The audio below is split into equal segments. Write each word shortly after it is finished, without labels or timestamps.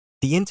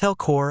The Intel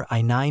Core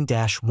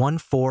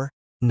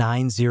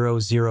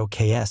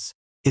i9-14900KS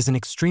is an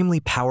extremely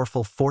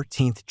powerful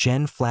 14th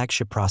Gen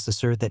flagship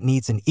processor that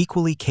needs an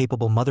equally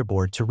capable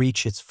motherboard to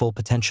reach its full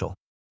potential.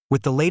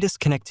 With the latest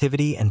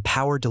connectivity and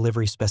power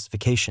delivery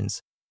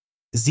specifications,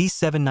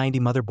 Z790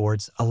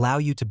 motherboards allow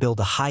you to build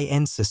a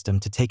high-end system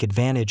to take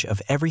advantage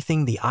of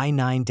everything the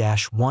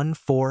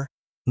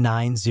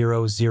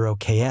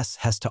i9-14900KS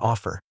has to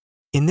offer.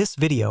 In this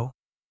video,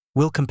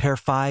 we'll compare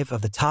 5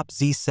 of the top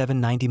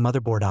Z790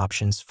 motherboard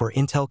options for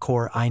Intel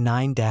Core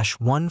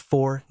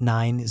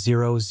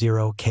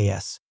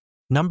i9-14900KS.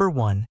 Number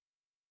 1.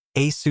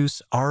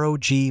 ASUS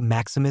ROG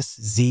Maximus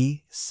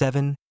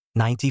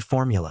Z790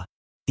 Formula.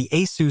 The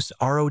ASUS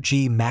ROG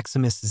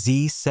Maximus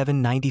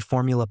Z790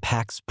 Formula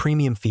packs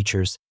premium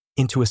features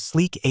into a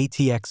sleek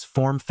ATX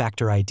form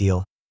factor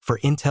ideal for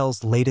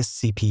Intel's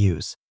latest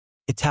CPUs.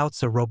 It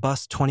touts a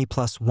robust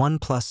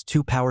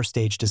 20+1+2 power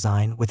stage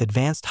design with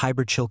advanced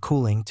hybrid chill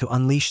cooling to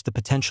unleash the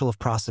potential of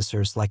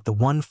processors like the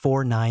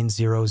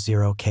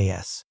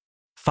 14900KS.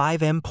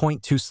 5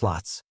 M.2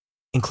 slots,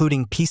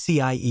 including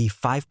PCIe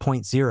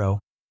 5.0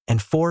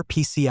 and 4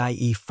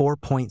 PCIe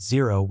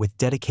 4.0 with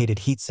dedicated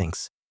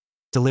heatsinks,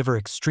 deliver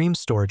extreme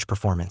storage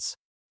performance.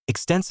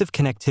 Extensive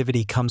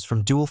connectivity comes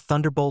from dual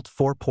Thunderbolt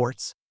 4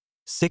 ports,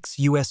 6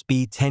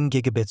 USB 10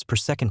 gigabits per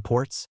second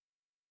ports,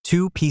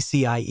 2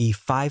 PCIe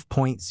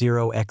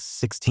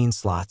 5.0x16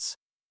 slots,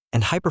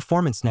 and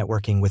high-performance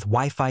networking with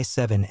Wi-Fi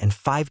 7 and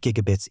 5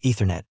 gigabits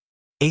Ethernet.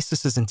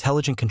 ASUS's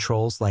intelligent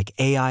controls like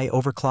AI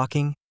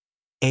overclocking,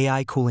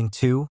 AI cooling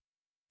 2,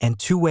 and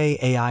two-way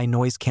AI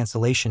noise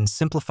cancellation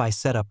simplify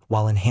setup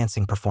while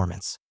enhancing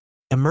performance.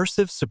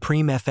 Immersive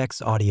Supreme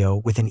FX audio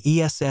with an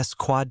ESS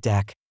quad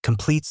DAC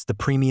completes the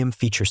premium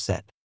feature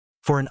set.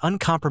 For an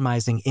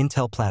uncompromising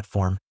Intel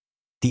platform,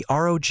 the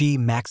ROG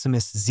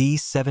Maximus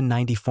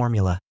Z790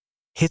 Formula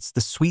hits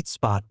the sweet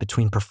spot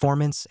between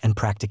performance and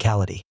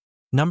practicality.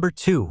 Number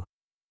 2.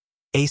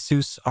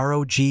 ASUS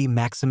ROG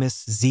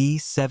Maximus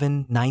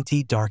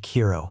Z790 Dark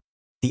Hero.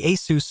 The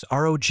ASUS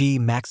ROG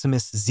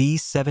Maximus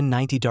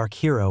Z790 Dark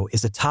Hero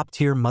is a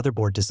top-tier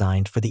motherboard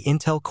designed for the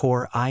Intel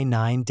Core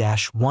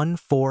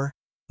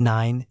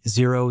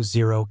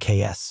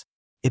i9-14900KS.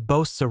 It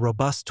boasts a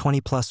robust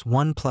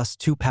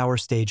 20+1+2 power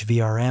stage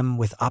VRM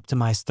with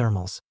optimized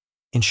thermals,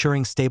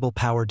 ensuring stable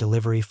power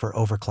delivery for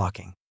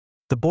overclocking.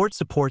 The board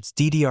supports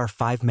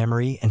DDR5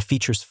 memory and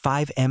features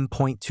 5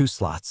 M.2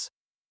 slots,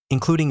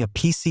 including a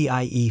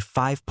PCIe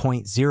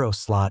 5.0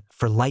 slot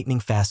for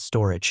lightning-fast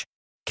storage.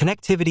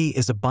 Connectivity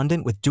is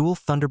abundant with dual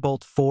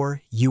Thunderbolt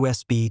 4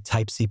 USB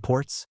Type-C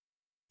ports,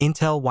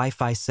 Intel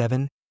Wi-Fi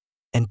 7,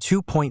 and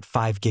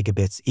 2.5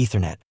 gigabits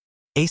Ethernet.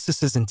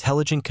 ASUS's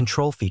intelligent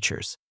control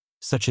features,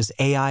 such as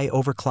AI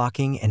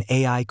overclocking and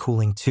AI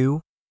cooling 2,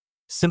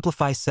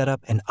 simplify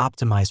setup and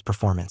optimize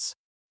performance.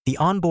 The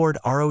onboard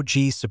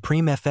ROG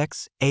Supreme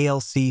FX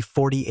ALC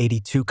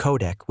 4082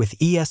 codec with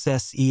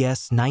ESS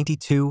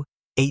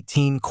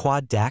ES9218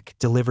 quad DAC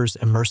delivers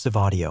immersive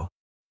audio.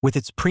 With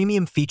its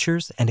premium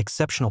features and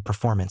exceptional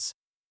performance,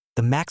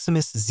 the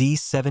Maximus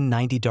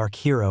Z790 Dark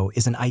Hero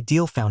is an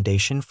ideal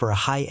foundation for a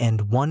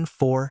high-end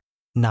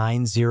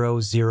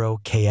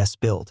 14900KS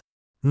build.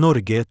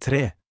 Norge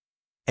 3.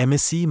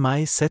 MSI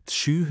Meg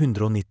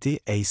Z790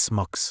 Ace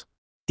Max.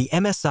 The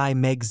MSI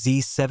Meg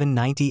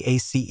Z790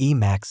 ACE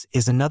Max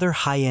is another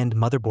high-end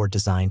motherboard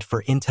designed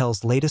for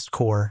Intel's latest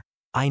Core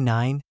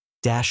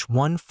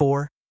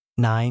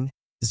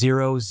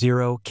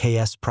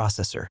i9-14900KS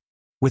processor.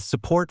 With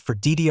support for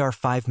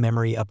DDR5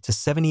 memory up to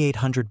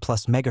 7800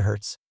 plus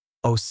MHz,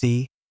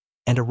 OC,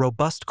 and a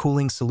robust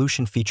cooling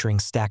solution featuring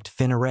stacked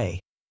fin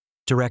array,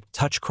 direct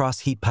touch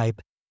cross heat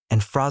pipe,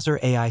 and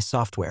Frozr AI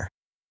software.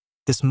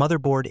 This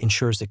motherboard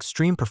ensures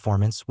extreme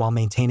performance while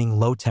maintaining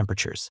low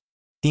temperatures.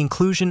 The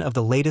inclusion of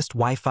the latest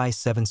Wi-Fi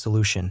 7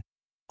 solution,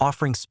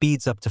 offering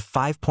speeds up to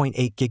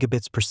 5.8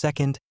 gigabits per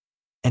second,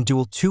 and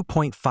dual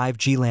 2.5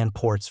 G LAN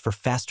ports for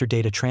faster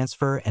data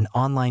transfer and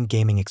online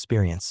gaming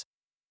experience,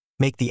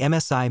 make the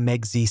MSI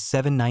Meg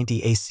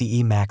Z790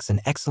 ACE Max an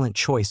excellent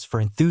choice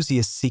for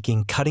enthusiasts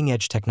seeking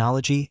cutting-edge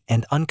technology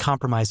and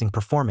uncompromising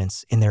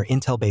performance in their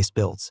Intel-based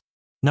builds.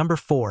 Number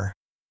 4.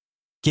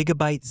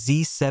 Gigabyte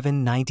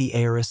Z790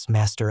 Aorus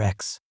Master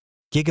X.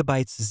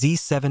 Gigabyte's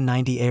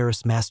Z790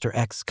 Aorus Master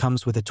X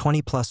comes with a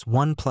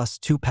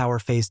 20+1+2 power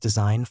phase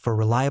design for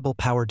reliable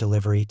power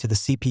delivery to the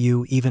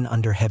CPU even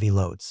under heavy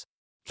loads.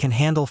 Can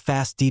handle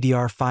fast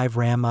DDR5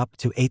 RAM up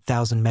to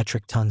 8,000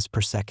 metric tons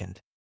per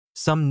second.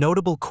 Some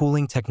notable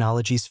cooling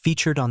technologies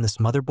featured on this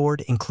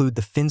motherboard include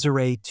the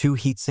FinzArray 2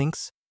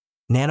 heatsinks,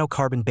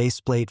 nanocarbon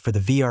baseplate for the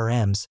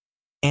VRMs,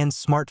 and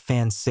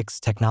SmartFan 6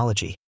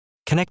 technology.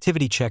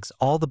 Connectivity checks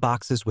all the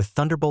boxes with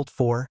Thunderbolt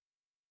 4,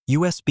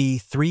 USB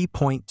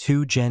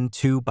 3.2 Gen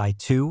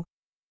 2x2,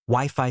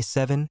 Wi-Fi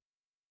 7,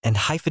 and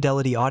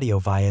high-fidelity audio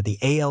via the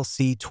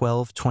ALC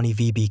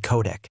 1220VB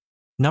codec.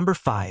 Number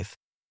 5.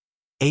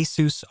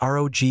 ASUS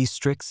ROG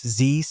Strix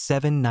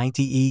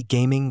Z790E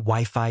Gaming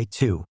Wi-Fi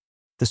 2.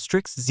 The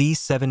Strix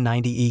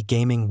Z790E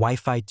Gaming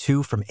Wi-Fi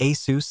 2 from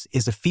ASUS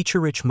is a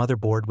feature-rich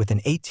motherboard with an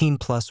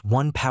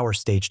 18+1 power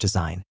stage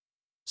design,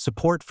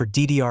 support for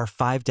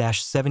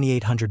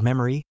DDR5-7800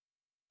 memory,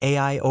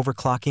 AI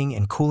overclocking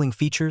and cooling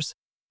features,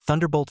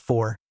 Thunderbolt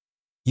 4,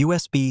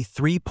 USB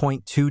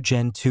 3.2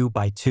 Gen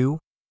 2x2,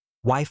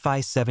 Wi-Fi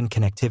 7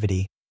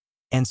 connectivity,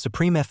 and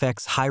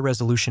SupremeFX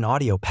high-resolution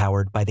audio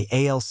powered by the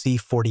ALC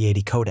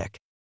 4080 codec.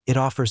 It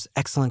offers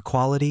excellent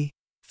quality,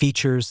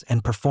 features,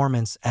 and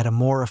performance at a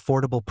more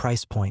affordable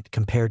price point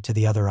compared to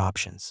the other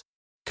options.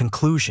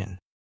 Conclusion: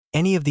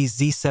 any of these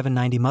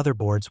Z790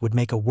 motherboards would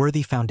make a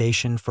worthy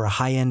foundation for a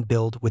high-end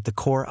build with the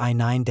Core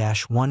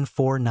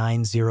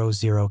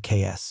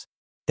i9-14900KS.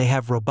 They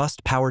have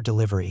robust power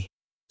delivery,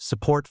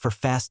 support for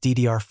fast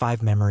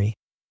DDR5 memory,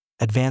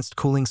 advanced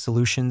cooling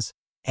solutions,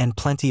 and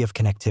plenty of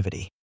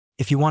connectivity.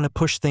 If you want to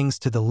push things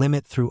to the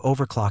limit through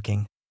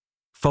overclocking,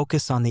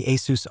 focus on the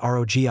ASUS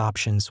ROG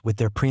options with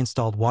their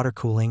pre-installed water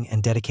cooling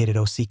and dedicated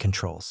OC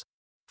controls.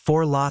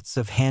 For lots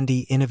of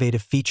handy,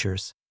 innovative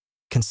features,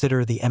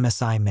 consider the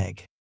MSI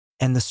Meg.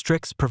 And the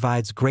Strix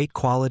provides great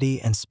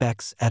quality and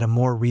specs at a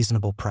more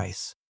reasonable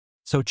price.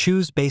 So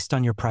choose based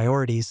on your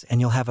priorities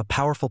and you'll have a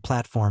powerful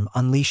platform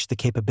unleash the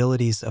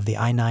capabilities of the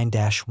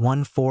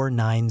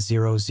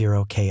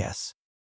i9-14900KS.